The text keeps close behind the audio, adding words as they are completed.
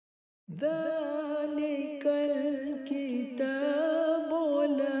ذلك الكتاب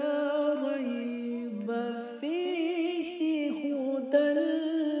لا ريب فيه هدى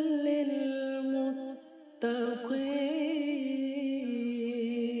للمتقين.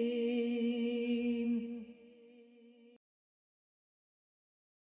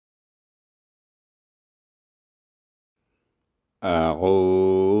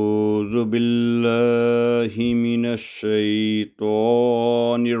 أعوذ بالله من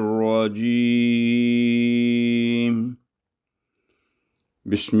الشيطان الرجيم.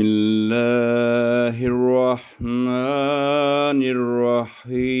 بسم الله الرحمن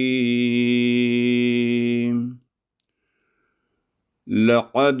الرحيم.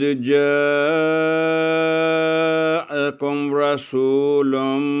 لقد جاءكم رسول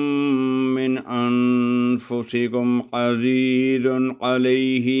من أنفسكم عزيز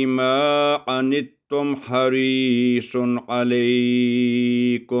عليه ما عنتم حريص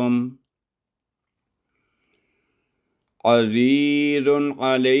عليكم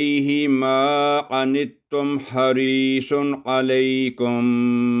حريص عليكم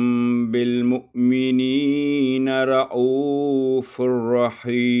بالمؤمنين رؤوف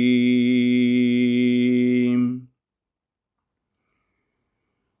رحيم.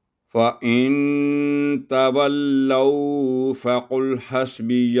 فإن تولوا فقل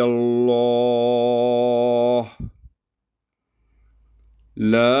حسبي الله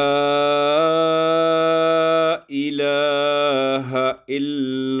لا إله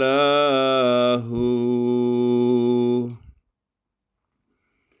إلا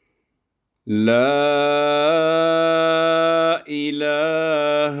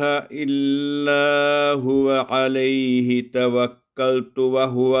هو عليه توكلت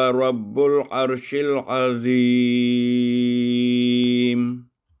وهو رب العرش العظيم.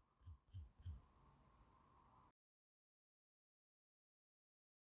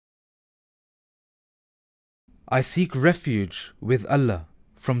 I seek refuge with Allah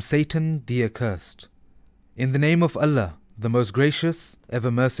from Satan the accursed. In the name of Allah, the most gracious,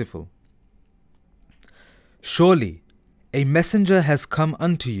 ever merciful. Surely, a messenger has come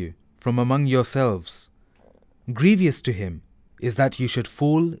unto you from among yourselves. Grievous to him is that you should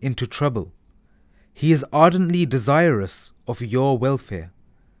fall into trouble. He is ardently desirous of your welfare,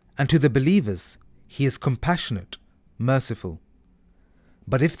 and to the believers he is compassionate, merciful.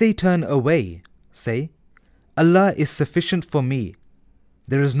 But if they turn away, say, Allah is sufficient for me.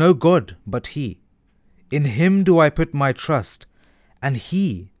 There is no God but He. In Him do I put my trust, and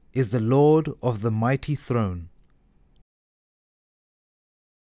He is the Lord of the mighty throne.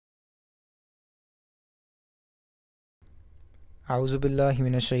 أعوذ بالله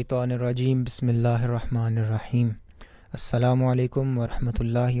من الشيطان الرجيم. بسم الله الرحمن الرحيم. Assalamu alaikum wa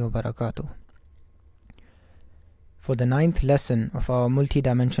rahmatullahi wa barakatuh. For the 9th lesson of our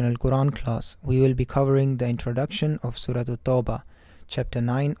multidimensional Quran class, we will be covering the introduction of Surah At-Taubah, chapter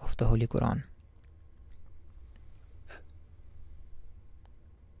 9 of the Holy Quran.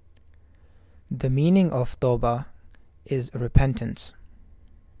 The meaning of Taubah is repentance.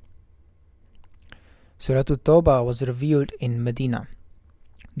 Surah At-Taubah was revealed in Medina.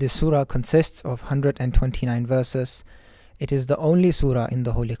 This surah consists of 129 verses. It is the only surah in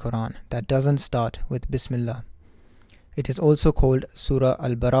the Holy Quran that doesn't start with Bismillah. It is also called Surah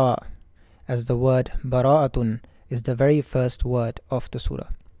Al-Bara', as the word Bara'atun is the very first word of the surah.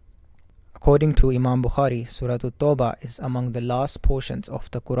 According to Imam Bukhari, Surah At-Taubah is among the last portions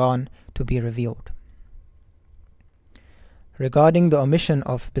of the Quran to be revealed. Regarding the omission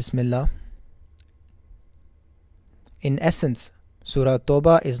of Bismillah, in essence, Surah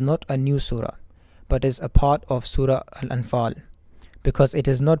At-Taubah is not a new surah, but is a part of Surah Al-Anfal, because it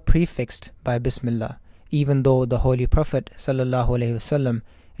is not prefixed by Bismillah, even though the Holy Prophet ﷺ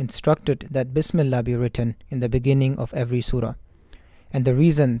instructed that Bismillah be written in the beginning of every surah. And the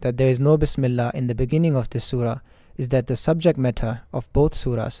reason that there is no Bismillah in the beginning of this surah is that the subject matter of both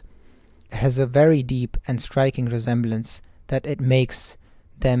surahs has a very deep and striking resemblance that it makes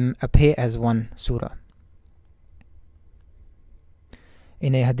them appear as one surah.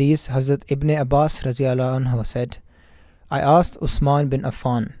 In a hadith, Hazrat Ibn Abbas radiallahu anhu said, I asked Usman bin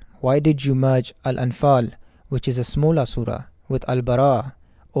Affan, why did you merge Al-Anfal, which is a smaller surah, with Al-Bara'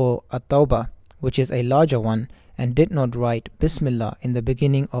 or At-Taubah, which is a larger one, and did not write Bismillah in the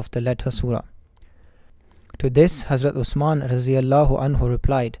beginning of the latter surah? To this, Hazrat Usman radiallahu anhu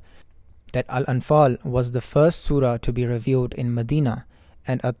replied that Al-Anfal was the first surah to be revealed in Medina,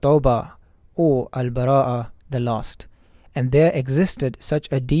 and At-Taubah or Al-Bara' the last. And there existed such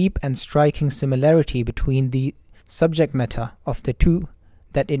a deep and striking similarity between the subject matter of the two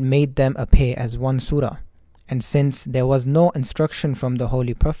that it made them appear as one surah. And since there was no instruction from the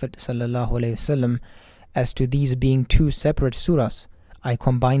Holy Prophet ﷺ as to these being two separate surahs, I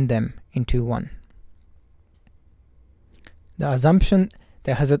combined them into one. The assumption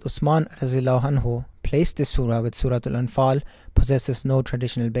that Hazrat Usman radiallahu anhu placed this surah with Surah Al-Anfal possesses no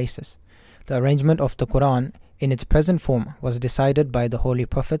traditional basis. The arrangement of the Quran in its present form was decided by the Holy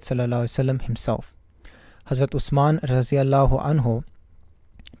Prophet ﷺ himself. Hazrat Usman radiallahu anhu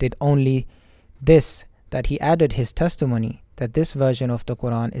did only this, that he added his testimony that this version of the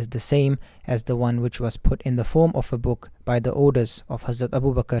Quran is the same as the one which was put in the form of a book by the orders of Hazrat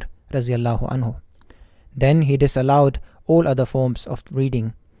Abu Bakr radiallahu anhu. Then he disallowed all other forms of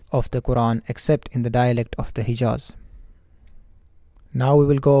reading of the Quran except in the dialect of the Hijaz. Now we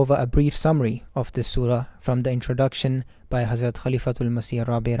will go over a brief summary of this surah from the introduction by Hazrat Khalifatul Masih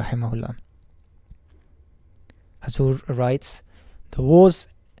Rabi rahimahullah. Hazur writes, the wars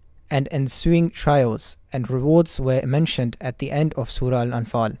and ensuing trials and rewards were mentioned at the end of Surah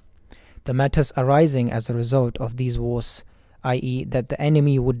Al-Anfal. The matters arising as a result of these wars, i.e. that the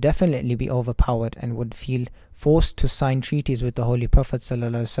enemy would definitely be overpowered and would feel forced to sign treaties with the Holy Prophet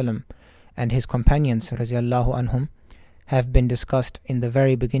ﷺ and his companions radiallahu anhum, have been discussed in the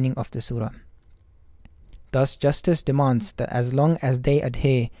very beginning of the surah. Thus justice demands that as long as they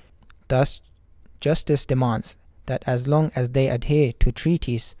adhere to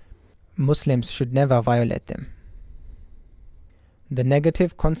treaties, Muslims should never violate them. The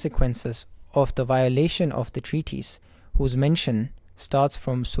negative consequences of the violation of the treaties, whose mention starts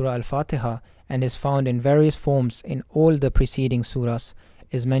from Surah Al-Fatiha and is found in various forms in all the preceding surahs,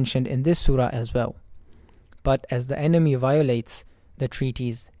 is mentioned in this surah as well. But as the enemy violates the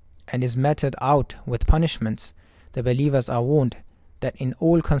treaties and is meted out with punishments, the believers are warned that in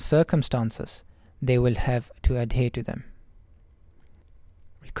all circumstances they will have to adhere to them.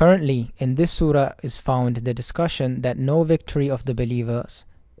 Currently, in this surah is found the discussion that no victory of the believers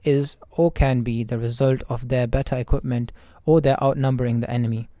is or can be the result of their better equipment or their outnumbering the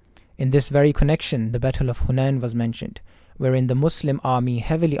enemy. In this very connection, the Battle of Hunain was mentioned, wherein the Muslim army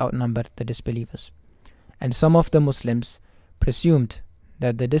heavily outnumbered the disbelievers. And some of the Muslims presumed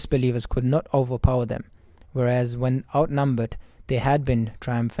that the disbelievers could not overpower them, whereas when outnumbered, they had been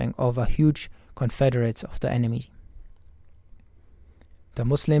triumphing over huge confederates of the enemy. The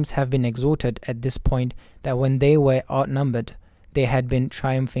Muslims have been exhorted at this point that when they were outnumbered, they had been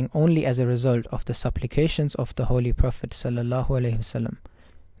triumphing only as a result of the supplications of the Holy Prophet ﷺ.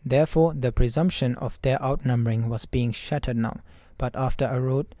 Therefore, the presumption of their outnumbering was being shattered now, but after a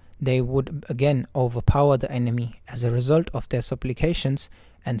rout, they would again overpower the enemy as a result of their supplications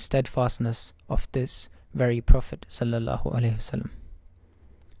and steadfastness of this very Prophet ﷺ.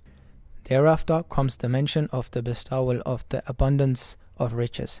 Thereafter comes the mention of the bestowal of the abundance of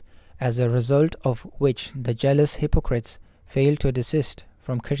riches, as a result of which the jealous hypocrites fail to desist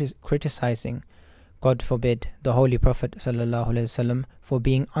from criticizing, God forbid, the Holy Prophet ﷺ for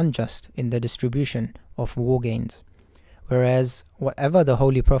being unjust in the distribution of war gains. Whereas whatever the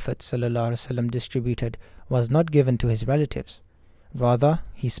Holy Prophet ﷺ distributed was not given to his relatives. Rather,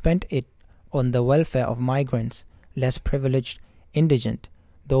 he spent it on the welfare of migrants, less privileged, indigent,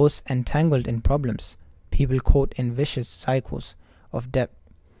 those entangled in problems, people caught in vicious cycles of debt,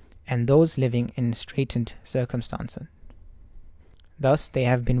 and those living in straitened circumstances. Thus they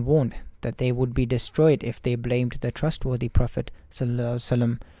have been warned that they would be destroyed if they blamed the trustworthy Prophet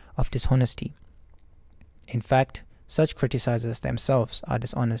ﷺ of dishonesty. In fact, such criticizers themselves are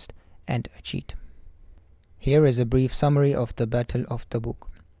dishonest and a cheat. Here is a brief summary of the Battle of Tabuk.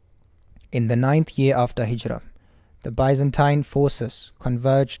 In the 9th year after Hijrah, the Byzantine forces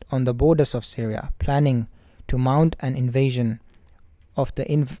converged on the borders of Syria, planning to mount an invasion of the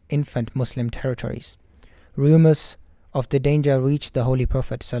infant Muslim territories. Rumors of the danger reached the Holy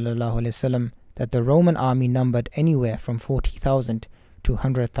Prophet ﷺ that the Roman army numbered anywhere from 40,000 to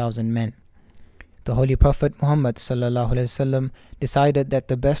 100,000 men. The Holy Prophet Muhammad ﷺ decided that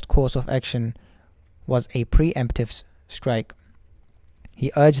the best course of action was a preemptive strike.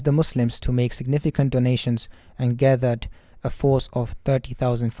 He urged the Muslims to make significant donations and gathered a force of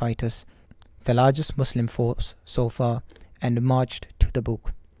 30,000 fighters, the largest Muslim force so far, and marched to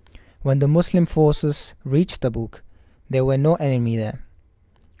Tabuk. When the Muslim forces reached Tabuk, there were no enemy there.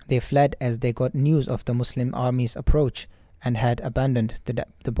 They fled as they got news of the Muslim army's approach and had abandoned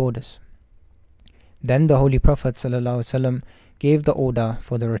the borders. Then the Holy Prophet ﷺ gave the order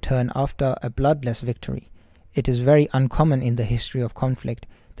for the return after a bloodless victory. It is very uncommon in the history of conflict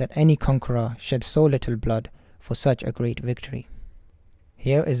that any conqueror shed so little blood for such a great victory.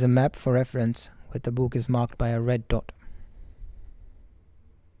 Here is a map for reference, where Tabuk is marked by a red dot.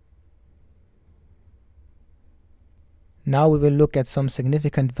 Now we will look at some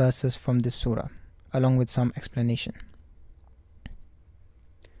significant verses from this surah, along with some explanation.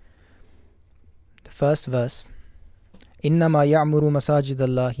 The first verse, إنما يعمر مساجد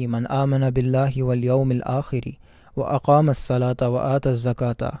الله من آمن بالله واليوم الآخر وأقام الصلاة وآتى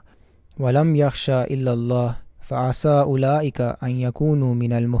الزكاة ولم يخشى إلا الله فعسى أولئك أن يكونوا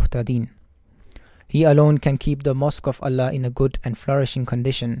من المهتدين. He alone can keep the mosque of Allah in a good and flourishing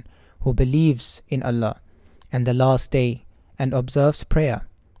condition, who believes in Allah and the last day, and observes prayer,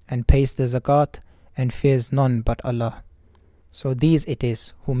 and pays the zakat, and fears none but Allah. So these it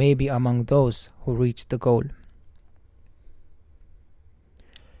is who may be among those who reach the goal.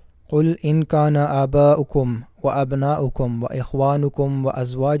 قل إن كان آباؤكم وأبناؤكم وإخوانكم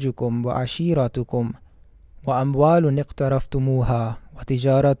وأزواجكم وعشيرتكم وأموال اقترفتموها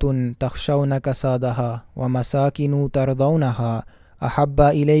وتجارة تخشون كسادها ومساكن ترضونها أحب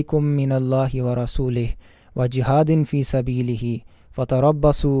إليكم من الله ورسوله وجهاد في سبيله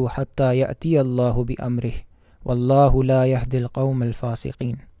فتربصوا حتى يأتي الله بأمره والله لا يهدي القوم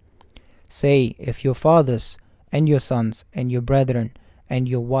الفاسقين. Say, if your fathers and your sons and your brethren and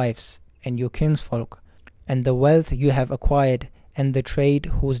your wives and your kinsfolk and the wealth you have acquired and the trade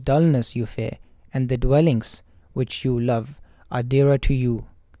whose dullness you fear and the dwellings which you love are dearer to you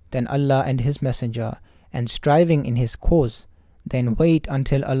than Allah and His Messenger, and striving in His cause, then wait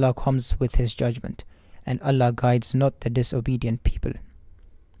until Allah comes with His judgment, and Allah guides not the disobedient people.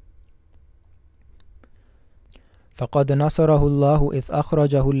 فقد نصره الله إذ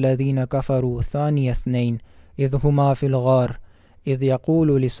أخرجه الذين كفروا ثاني اثنين إذ هما في الغار إذ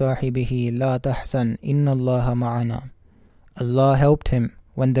يقول لصاحبه لا تحزن إن الله معنا. Allah helped him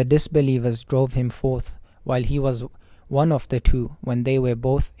when the disbelievers drove him forth, while he was one of the two when they were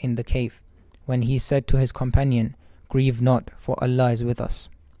both in the cave, when he said to his companion, grieve not, for Allah is with us.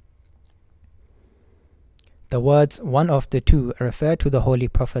 The words one of the two refer to the Holy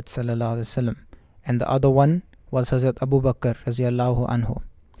Prophet ﷺ, and the other one was Hazrat Abu Bakr radiallahu anhu.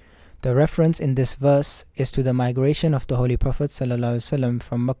 The reference in this verse is to the migration of the Holy Prophet ﷺ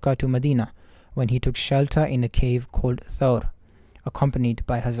from Mecca to Medina, when he took shelter in a cave called Thawr, accompanied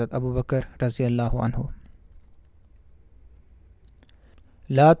by Hazrat Abu Bakr radiallahu anhu.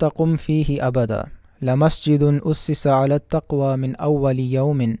 لا تقم فيه أبدا لمسجد أسس على التقوى من أول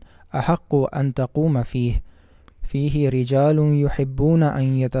يوم أحق أن تقوم فيه رجال يحبون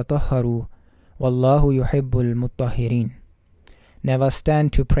أن يتطهروا والله يحب المطهرين. Never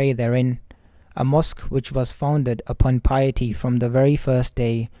stand to pray therein. A mosque which was founded upon piety from the very first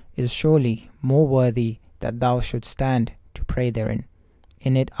day is surely more worthy that thou should stand to pray therein.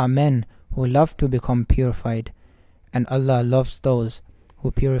 In it are men who love to become purified, and Allah loves those who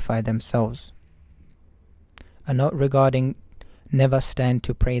purify themselves. A note regarding never stand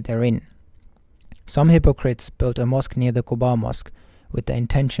to pray therein. Some hypocrites built a mosque near the Quba mosque with the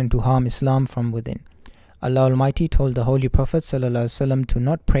intention to harm Islam from within. Allah Almighty told the Holy Prophet ﷺ to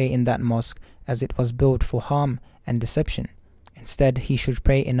not pray in that mosque, as it was built for harm and deception. Instead, he should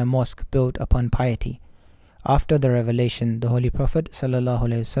pray in a mosque built upon piety. After the revelation, the Holy Prophet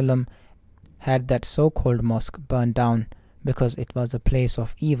ﷺ had that so-called mosque burned down, because it was a place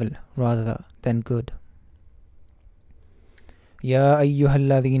of evil rather than good. يا أيها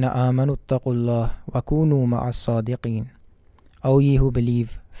الذين آمنوا اتقوا الله وكونوا مع الصادقين. O ye who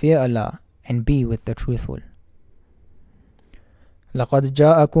believe, fear Allah and be with the truthful. لقد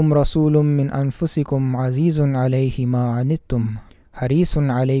جاءكم رسول من أنفسكم عزيز عليه ما عنتم حريص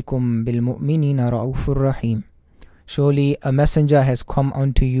عليكم بالمؤمنين رؤوف رحيم. Surely a messenger has come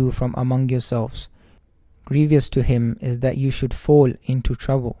unto you from among yourselves. Grievous to him is that you should fall into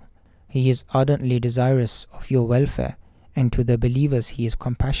trouble. He is ardently desirous of your welfare, and to the believers he is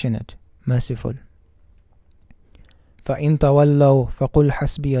compassionate, merciful. فَإِن تَوَلَّوْا فَقُلْ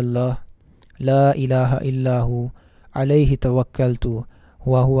حَسْبِيَ اللَّهُ لَا إِلَهَ إِلَّا هُوَ عَلَيْهِ تَوَكَّلْتُ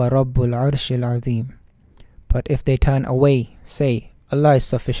وَهُوَ رَبُّ الْعَرْشِ الْعَظِيمِ. But if they turn away, say, Allah is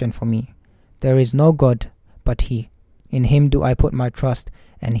sufficient for me. There is no God but He. In Him do I put my trust,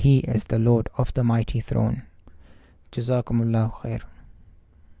 and He is the Lord of the mighty throne. Jazakumullahu khair.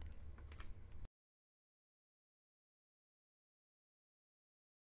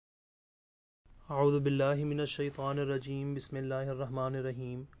 A'udhu billahi minash shaitanir rajim. Bismillahir rahmanir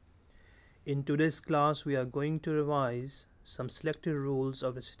rahim. In today's class, we are going to revise some selected rules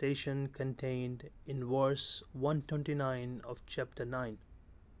of recitation contained in verse 129 of chapter 9.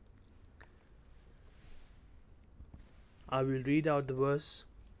 I will read out the verse.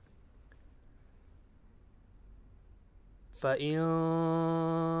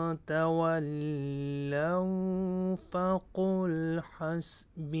 فإن تولوا فقل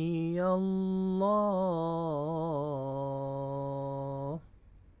حسبي الله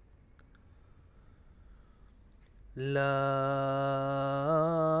لا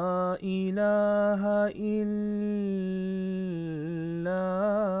إله إلا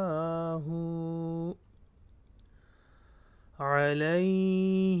هو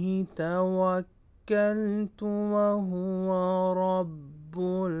عليه توكلت وهو رب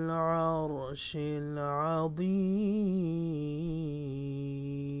العرش العظيم.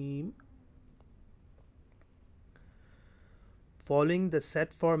 Following the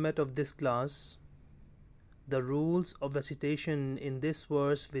set format of this class, the rules of recitation in this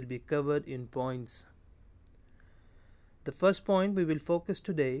verse will be covered in points. The first point we will focus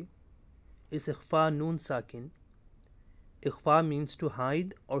today is ikhfa noon sakin. Ikhfa means to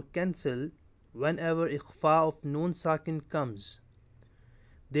hide or cancel whenever ikhfa of noon sakin comes.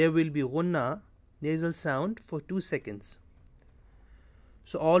 There will be gunna, nasal sound, for 2 seconds.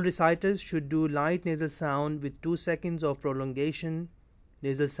 So all reciters should do light nasal sound with 2 seconds of prolongation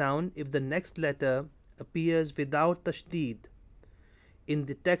nasal sound if the next letter appears without tashdeed in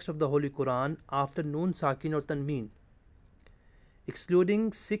the text of the Holy Quran after noon sakin or tanween,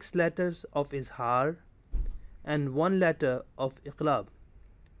 excluding 6 letters of izhar and 1 letter of iqlab.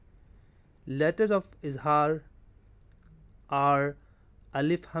 Letters of izhar are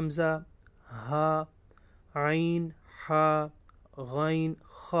alif hamza, ha, ain, ha, ghain,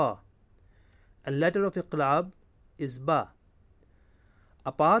 kha, and letter of iqlab is ba.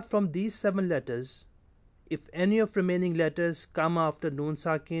 Apart from these 7 letters, if any of remaining letters come after noon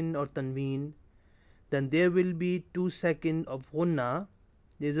sakin or tanween, then there will be 2 seconds of gunna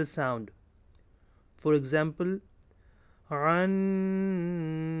nasal sound. For example, ankum,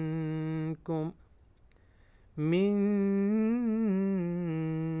 minkum,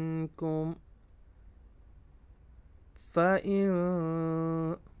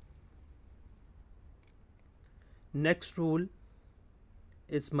 fa'in. Next rule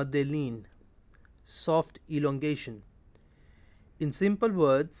is maddelin, soft elongation. In simple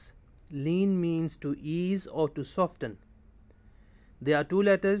words, lean means to ease or to soften. There are 2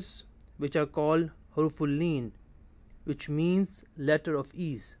 letters which are called huruful lean, which means letter of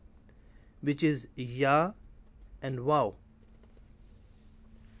ease, which is ya and waw.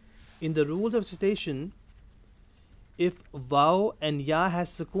 In the rules of recitation, if waw and ya has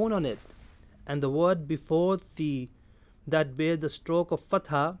sukoon on it and the word before that bears the stroke of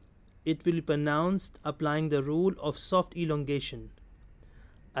fatha, it will be pronounced applying the rule of soft elongation,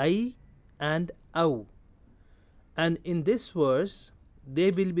 ay and aw. And in this verse,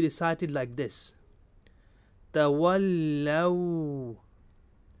 they will be recited like this: tawallaw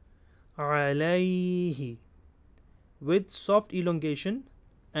alayhi, with soft elongation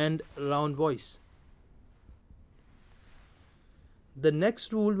and round voice. The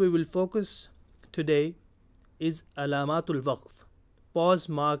next rule we will focus today is alamatul waqf, pause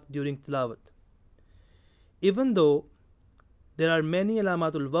mark during tilawat. Even though there are many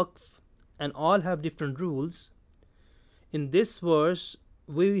alamatul waqf and all have different rules, in this verse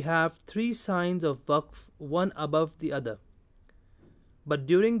we have 3 signs of waqf, one above the other. But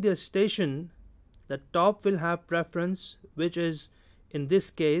during the recitation, the top will have preference, which is, in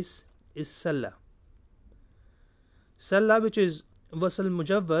this case, is salla. Salla, which is wasal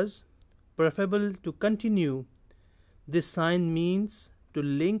mujawwaz, preferable to continue. This sign means to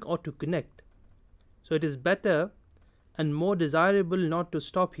link or to connect. So it is better and more desirable not to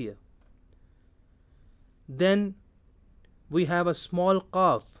stop here. Then we have a small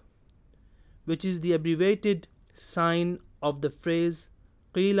qaf, which is the abbreviated sign of the phrase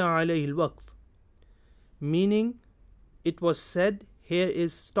qila alayhi al-waqf, meaning it was said, here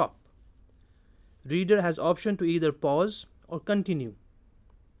is stop. Reader has option to either pause or continue.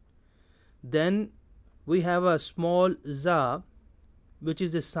 Then we have a small za, which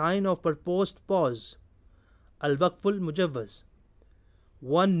is a sign of proposed pause, al-waqful mujawwaz.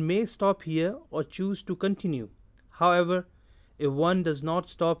 One may stop here or choose to continue. However, if one does not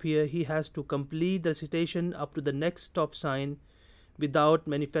stop here, he has to complete the recitation up to the next stop sign without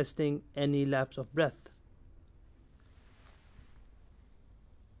manifesting any lapse of breath.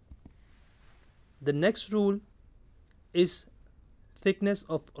 The next rule is thickness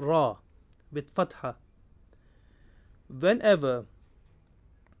of ra with fatha. Whenever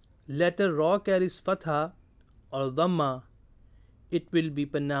letter ra carries fatha or dhamma, it will be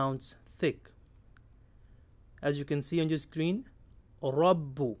pronounced thick. As you can see on your screen,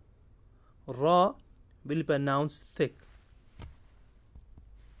 rabbu, ra will be pronounced thick.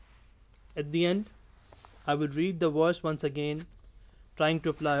 At the end, I will read the verse once again, trying to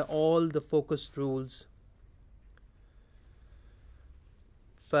apply all the focused rules.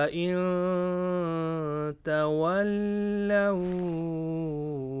 فَإِن تَوَلَّوْا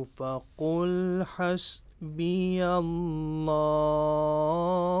فَقُلْ حَسْبِيَ اللَّهُ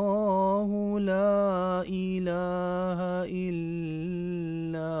لَا إِلَهَ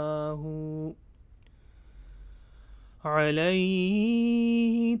إِلَّا هُوَ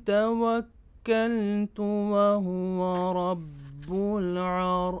عَلَيْهِ تَوَكَّلْتُ وَهُوَ رَبُّ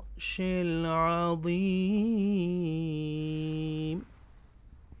الْعَرْشِ الْعَظِيمِ.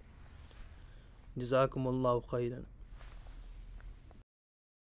 جزاكم الله خيرا.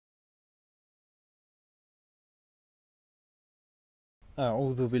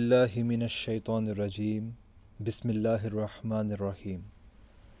 أعوذ بالله من الشيطان الرجيم. بسم الله الرحمن الرحيم.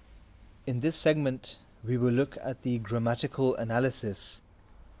 In this segment, we will look at the grammatical analysis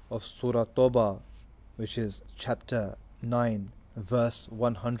of Surah At-Taubah, which is chapter 9, verse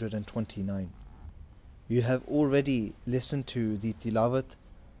 129. You have already listened to the tilawat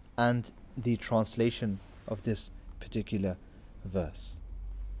and the translation of this particular verse.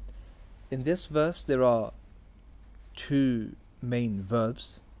 In this verse, there are two main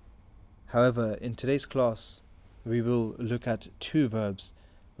verbs. However, in today's class, we will look at two verbs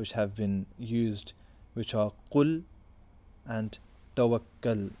which have been used, which are qul and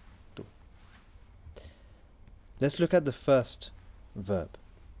tawakkaltu. Let's look at the first verb.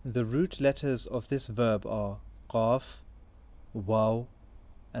 The root letters of this verb are qaf, waw,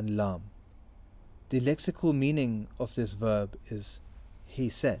 and lam. The lexical meaning of this verb is he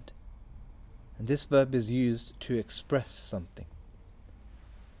said, and this verb is used to express something.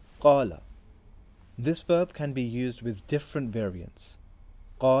 Qala. This verb can be used with different variants.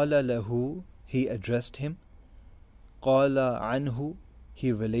 Qala lahu, he addressed him. Qala anhu,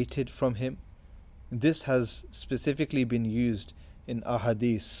 he related from him. This has specifically been used in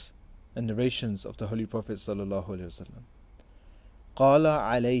ahadith and narrations of the Holy Prophet sallallahu alaihi wasallam. Qala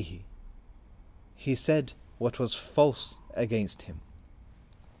alayhi, he said what was false against him.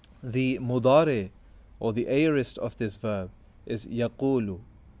 The mudare, or the aorist of this verb, is yaqulu,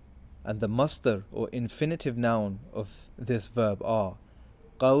 and the masdar or infinitive noun of this verb are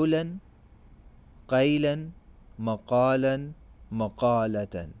qawlan, qaylan, maqalan,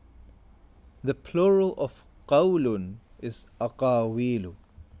 maqalatan. The plural of qawlun is aqawilu.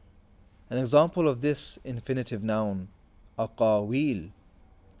 An example of this infinitive noun, aqawil,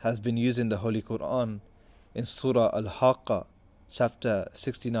 has been used in the Holy Qur'an in Surah Al-Haqqa, chapter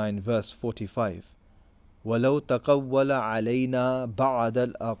 69, verse 45. وَلَوْ تَقَوَّلَ عَلَيْنَا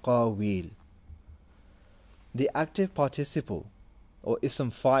بَعْدَ الْأَقَاوِيلِ. The active participle or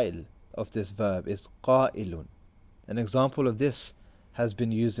ism fa'il of this verb is qa'ilun. An example of this has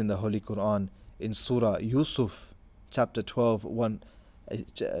been used in the Holy Qur'an in Surah Yusuf, chapter 12,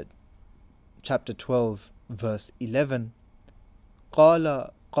 verse 11.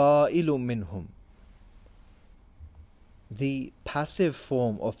 قَالَ قَائِلٌ مِّنْهُمْ. The passive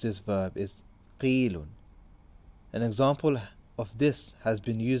form of this verb is qīlun. An example of this has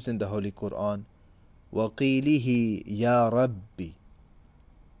been used in the Holy Qur'an. وَقِيلِهِ يَا رَبِّ.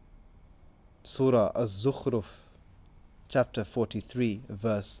 Surah Az-Zukhruf, chapter 43,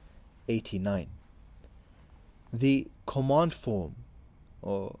 verse 89. The command form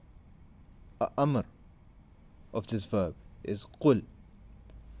or amr of this verb is qul.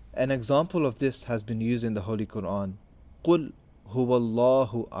 An example of this has been used in the Holy Qur'an. قُلْ هُوَ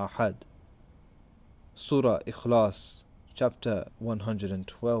اللَّهُ أَحَدٌ. Surah Ikhlas, chapter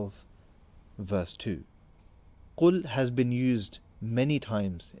 112, verse 2. Qul has been used many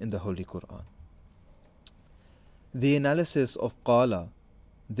times in the Holy Qur'an. The analysis of qala,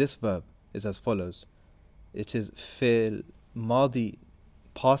 this verb, is as follows. It is fi'l madi,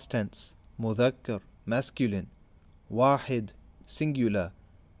 past tense, mudhakkar, masculine, wahid, singular,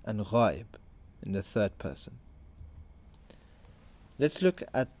 and ghaib, in the third person. Let's look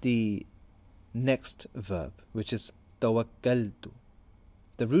at the next verb, which is tawakkaltu.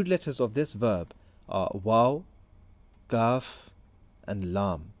 The root letters of this verb are waw, kaf, and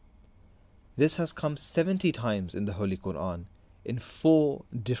lam. This has come 70 times in the Holy Qur'an in 4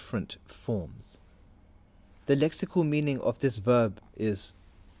 different forms. The lexical meaning of this verb is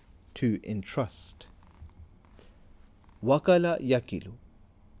to entrust. Wakala yakilu.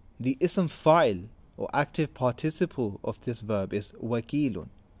 The ism fa'il or active participle of this verb is wakilun.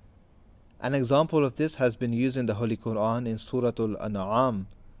 An example of this has been used in the Holy Qur'an in Surah Al-An'am,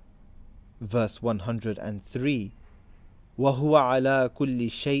 verse 103. وَهُوَ عَلَى كُلِّ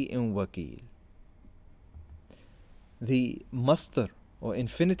شَيْءٍ وَكِيلٌ. The masdar or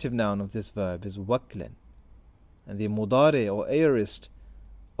infinitive noun of this verb is waklan. And the mudari or aorist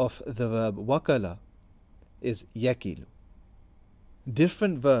of the verb wakala is yakilu.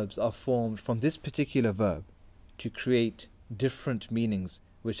 Different verbs are formed from this particular verb to create different meanings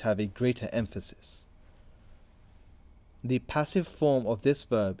which have a greater emphasis. The passive form of this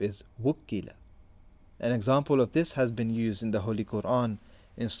verb is wukkila. An example of this has been used in the Holy Qur'an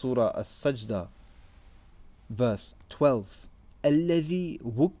in Surah As-Sajdah, verse 12. الَّذِي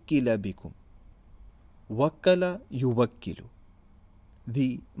وُكِّلَ بِكُمْ وَكَّلَ يُوَكِّلُ.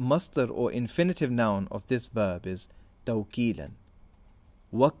 The masdar or infinitive noun of this verb is tawkilan.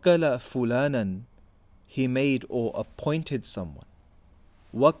 وَكَّلَ فُلَانًا, he made or appointed someone.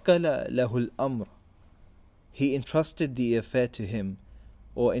 وَكَّلَ لَهُ الْأَمْرَ, he entrusted the affair to him,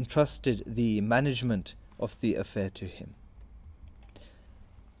 or entrusted the management of the affair to him.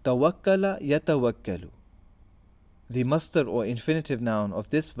 Tawakkala yatawakkalu. The masdar or infinitive noun of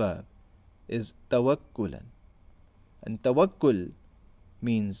this verb is tawakkulan. And tawakkul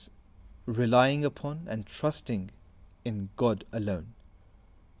means relying upon and trusting in God alone.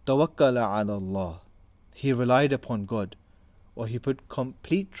 Tawakkala ala Allah. He relied upon God, or he put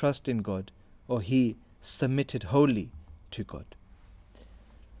complete trust in God, or he submitted wholly to God.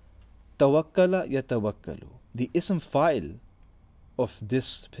 Tawakkala yatawakkalu. The ism fa'il of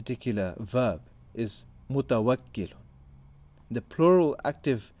this particular verb is mutawakkilun. The plural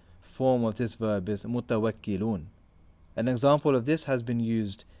active form of this verb is mutawakkilun. An example of this has been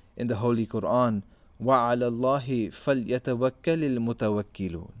used in the Holy Qur'an. وَعَلَى اللَّهِ فَلْيَتَوَكَّلِ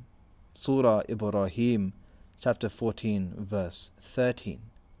الْمُتَوَكِّلُونَ. Surah Ibrahim, chapter 14, verse 13.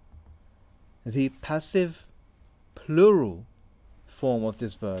 The passive plural form of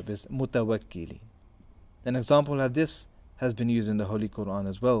this verb is mutawakkili. An example of this has been used in the Holy Qur'an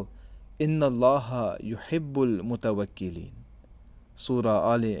as well. Inna Allaha yuhibbul mutawakkilin. Surah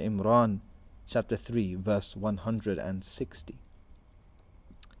Ali Imran, chapter 3, verse 160.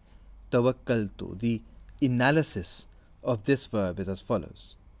 Tawakkaltu. The analysis of this verb is as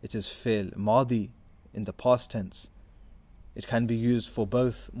follows. It is fi'l madi in the past tense. It can be used for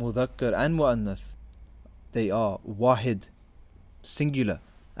both mudhakkar and mu'annath. They are wahid, singular,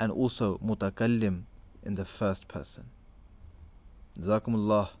 and also mutakallim in the first person.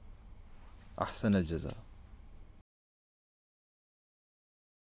 Jazakumullah ahsan al-jaza.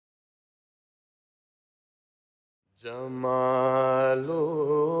 Jamalo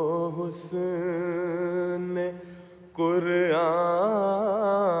husn Qur'an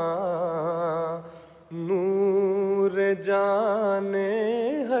noor jaane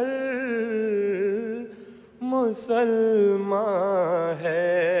har musalman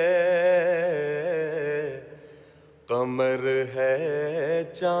hai, qamar hai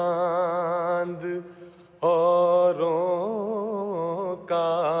chand auron ka,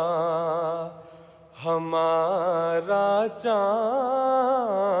 ہمارا چاند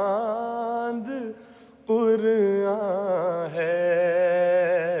قرآن ہے.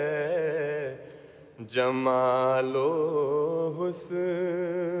 جمال و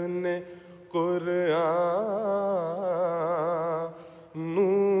حسن قرآن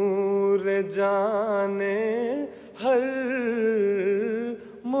نور جانے ہر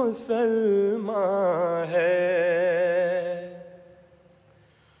مسلمان ہے.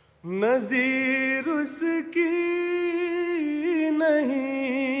 نظیر اس کی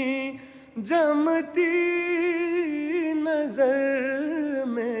نہیں جمتی نظر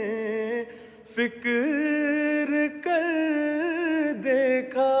میں, فکر کر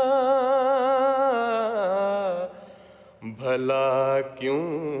دیکھا بھلا کیوں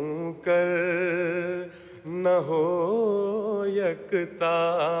کر نہ ہو یکتا,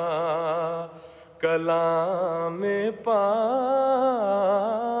 کلام پاک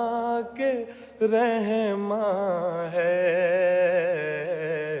رحماں ہے.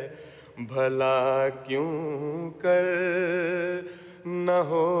 بھلا کیوں کر نہ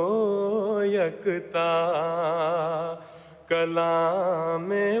ہو یکتا, کلام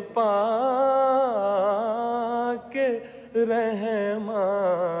پاک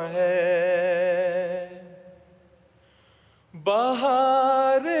رحماں ہے.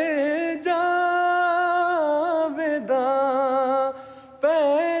 بہار جاویداں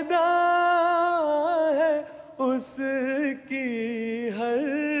پیدا ہے اس کی ہر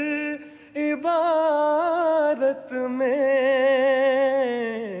عبارت میں,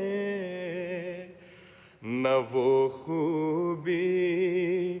 نہ وہ خوبی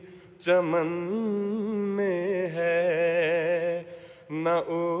چمن میں ہے, نہ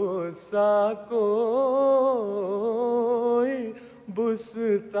اسا کوئی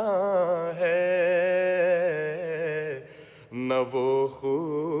بستاں ہے, نہ وہ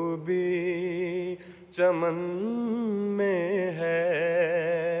خوبی چمن میں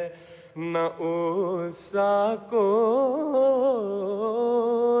ہے نہ اسا کوئی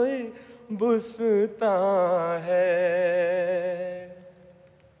بستاں ہے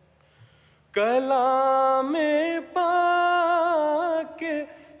کلام پاک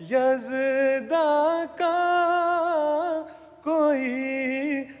یزداں کا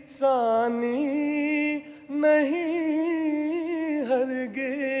کوئی ثانی نہیں ہرگز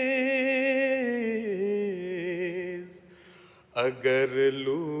اگر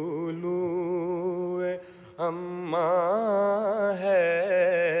لولو اماں ہے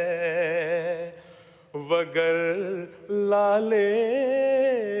وگر لالے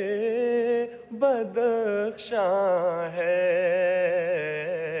بدخشاں ہے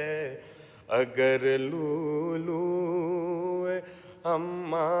اگر لولو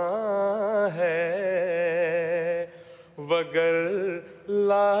اماں ہے وگر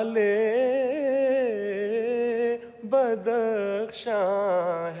لالے بدخشاں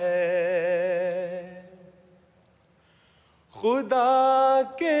ہے خدا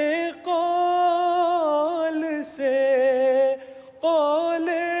کے قول سے قول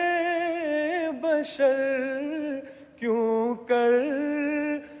بشر کیوں کر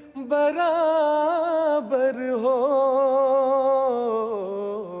برابر ہو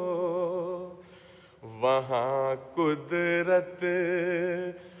وہاں قدرت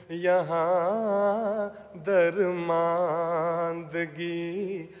یہاں درماندگی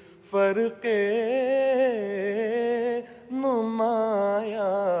فرق نمایاں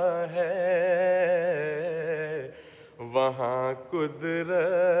ہے وہاں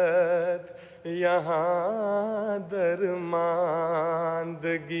قدرت یہاں درماندگی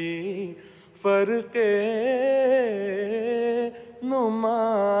فرق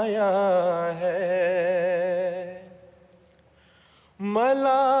نمایاں ہے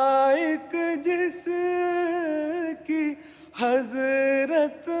ملائک جس کی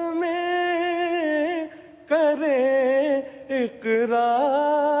حضرت میں کریں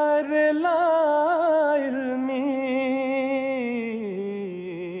اقرار لا علمی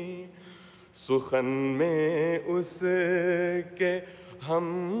سخن میں اس کے ہم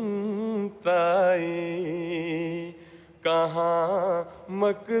تائی کہاں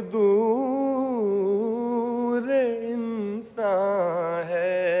مقدور انسان ہے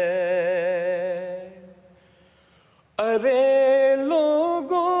ارے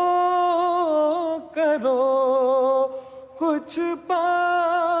لوگوں کرو کچھ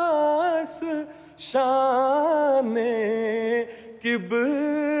پاس شان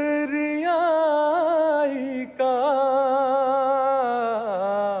کبریائی کا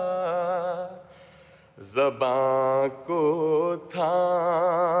زباں کو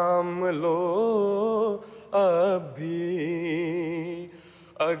تھام لو ابھی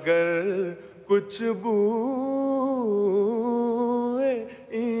اگر کچھ بوئے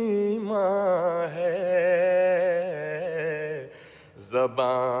ایمان ہے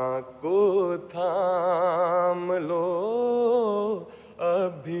زباں کو تھام لو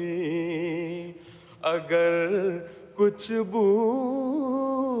ابھی اگر کچھ بوئے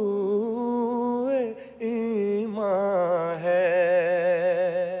ایمان ہے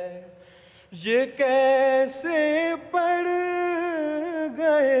یہ کیسے پڑ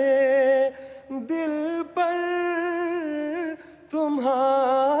گئے دل پر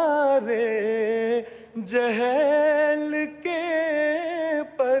تمہارے جہل کے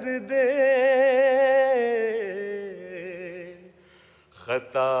پردے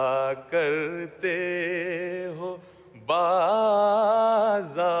خطا کرتے ہو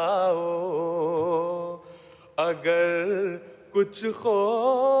باز آؤ اگر کچھ خوف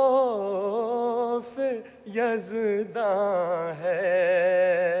یزداں ہے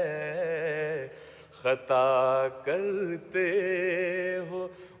خطا کرتے ہو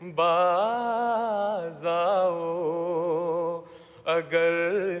باز آؤ اگر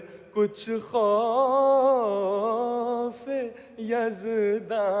کچھ خوف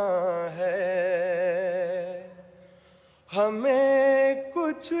یزداں ہے ہمیں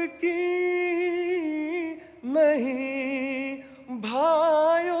کچھ کی نہیں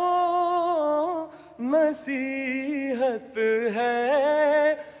بھائیو نصیحت ہے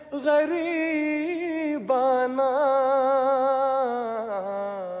غریبانہ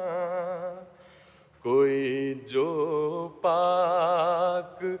کوئی جو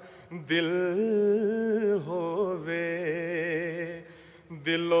پاک دل ہووے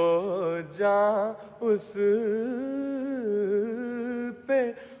دل و جاں اس پہ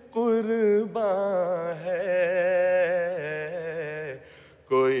قرباں ہے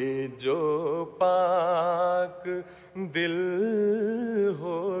کوئی جو پاک دل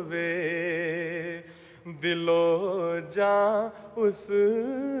ہووے دلو جاں اس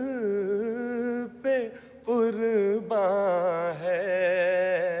پہ قرباں ہے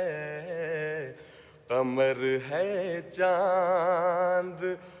قمر ہے چاند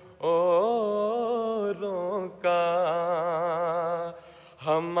اوروں کا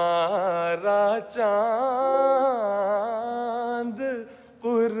ہمارا چاند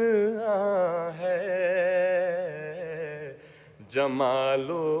قرآن ہے جمال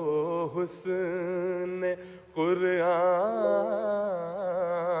و حسن قرآن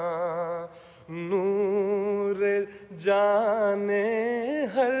نور جانے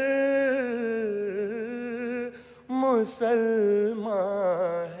ہر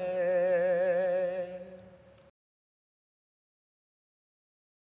مسلمان ہے